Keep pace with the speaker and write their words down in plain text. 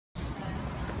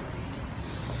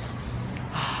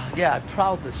Yeah, I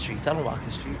prowl the streets. I don't walk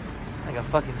the streets. Like a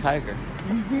fucking tiger.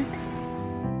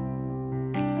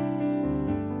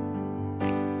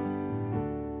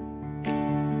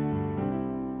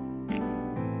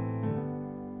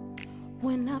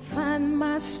 When I find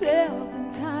myself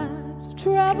in times of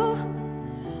trouble,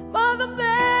 Mother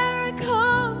Mary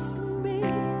comes to me,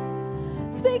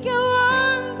 speaking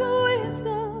words of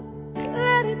wisdom.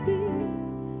 Let it be,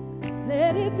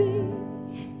 let it be.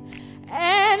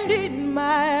 And in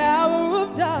my hour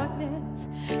of darkness,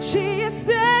 she is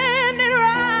standing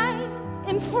right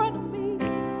in front of me,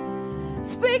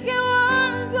 speaking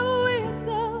words of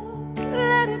wisdom.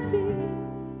 Let it be,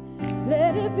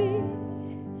 let it be.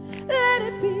 Let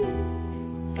it be,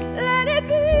 let it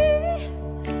be,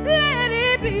 let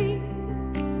it be,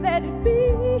 let it be.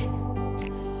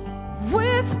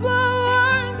 Whisper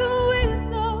words of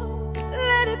wisdom,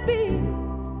 let it be,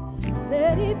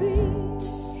 let it be.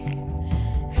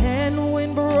 And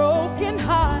when broken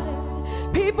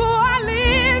hearted people are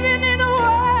living in a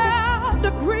world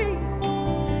of grief,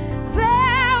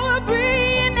 there will be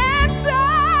an answer,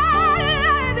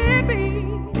 let it be.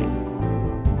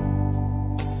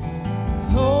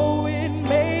 Though it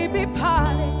may be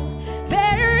parted,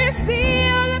 there is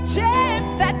still a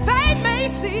chance that they may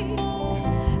see.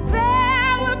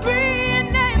 There will be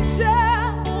an answer.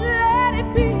 Let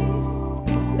it be,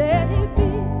 let it be,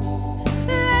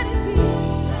 let it be,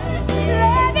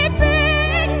 let it be,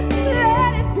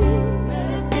 let it be,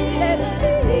 let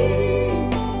it be.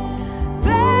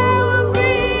 There will be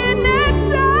an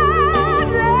answer.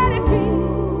 Let it be,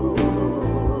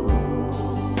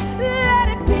 let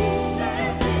it be.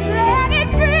 Let it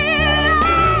be,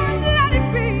 let it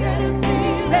be,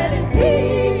 let it be.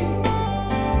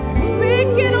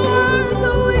 Speaking words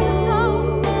of wisdom,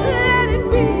 let it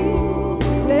be,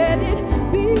 let it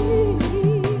be.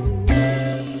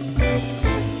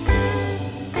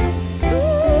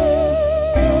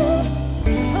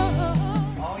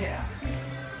 Oh yeah.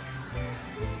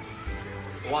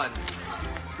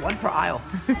 One per aisle.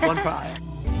 One per aisle.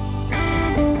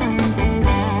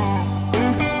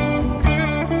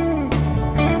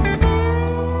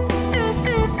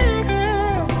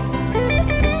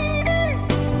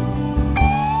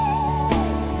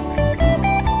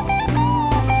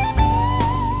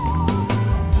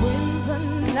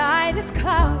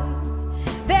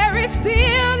 There is still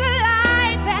a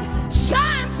light that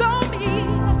shines on me,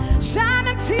 shine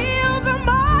until the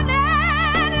morning.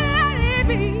 Let it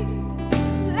be,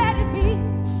 let it be.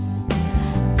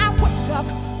 I wake up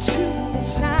to the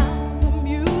sound of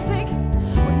music.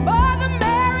 When Mother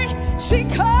Mary, she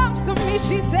comes to me,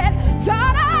 she said,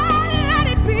 daughter, let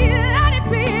it be, let it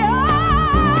be.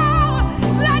 Oh,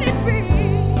 let it be,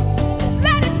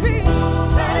 let it be,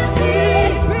 let it be,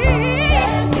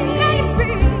 let it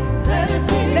be.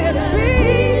 Let it be.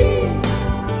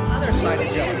 Other side of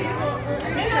jelly.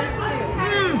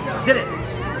 Did it.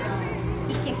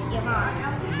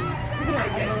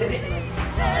 Did it.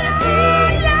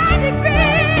 Let it be.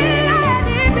 Let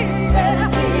it be.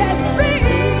 Let it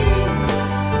be.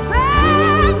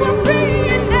 There will be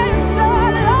an answer,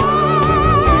 Lord.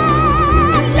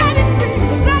 Let it be.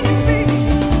 Let it be.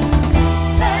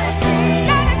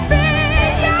 Let it be.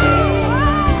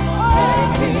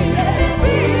 Let it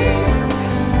be.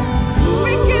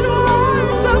 Speaking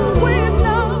words of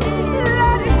wisdom,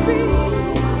 let it be,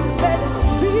 let it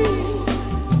be.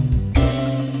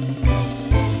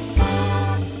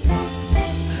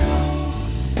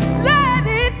 Let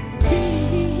it be.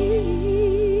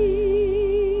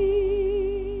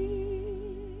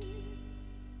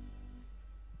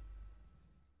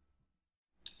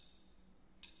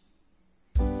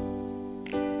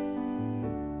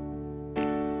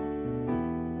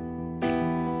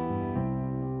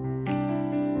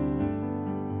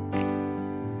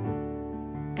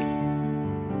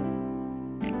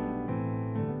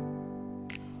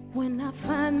 When I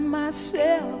find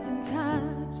myself in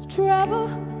times of trouble,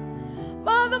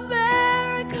 Mother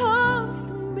Mary comes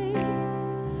to me,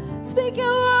 speaking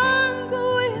words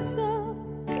of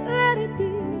wisdom. Let it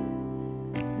be,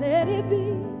 let it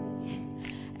be.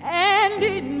 And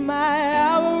in my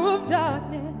hour of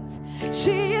darkness,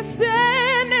 she is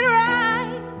standing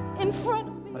right in front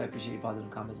of me. But I appreciate your positive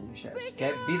comments and your shares.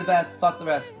 Okay? Be the best. Fuck the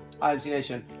rest. IMC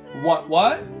Nation. What?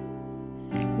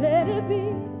 Let it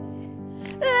be.